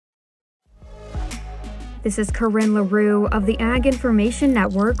This is Corinne LaRue of the Ag Information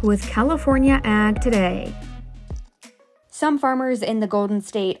Network with California Ag Today. Some farmers in the Golden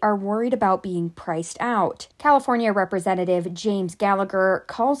State are worried about being priced out. California Representative James Gallagher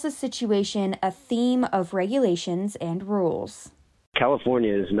calls the situation a theme of regulations and rules.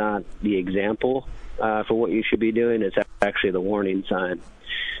 California is not the example for what you should be doing. It's actually the warning sign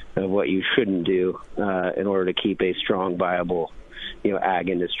of what you shouldn't do in order to keep a strong, viable ag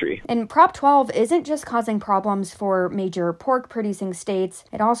industry. And Prop 12 isn't just causing problems for major pork-producing states.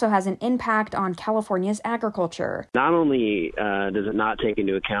 It also has an impact on California's agriculture. Not only does it not take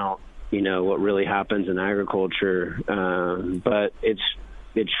into account, what really happens in agriculture, but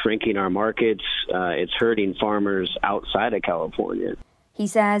it's shrinking our markets. It's hurting farmers outside of California. He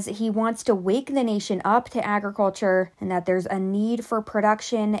says he wants to wake the nation up to agriculture and that there's a need for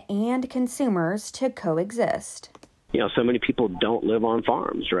production and consumers to coexist. So many people don't live on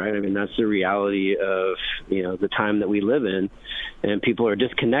farms, right? I mean, that's the reality of, the time that we live in, and people are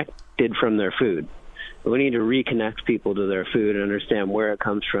disconnected from their food. We need to reconnect people to their food and understand where it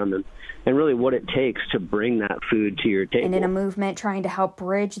comes from and really what it takes to bring that food to your table. And in a movement trying to help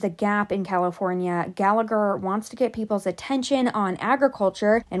bridge the gap in California, Gallagher wants to get people's attention on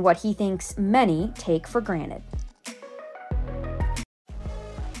agriculture and what he thinks many take for granted.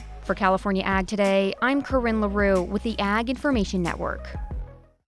 For California Ag Today, I'm Corinne LaRue with the Ag Information Network.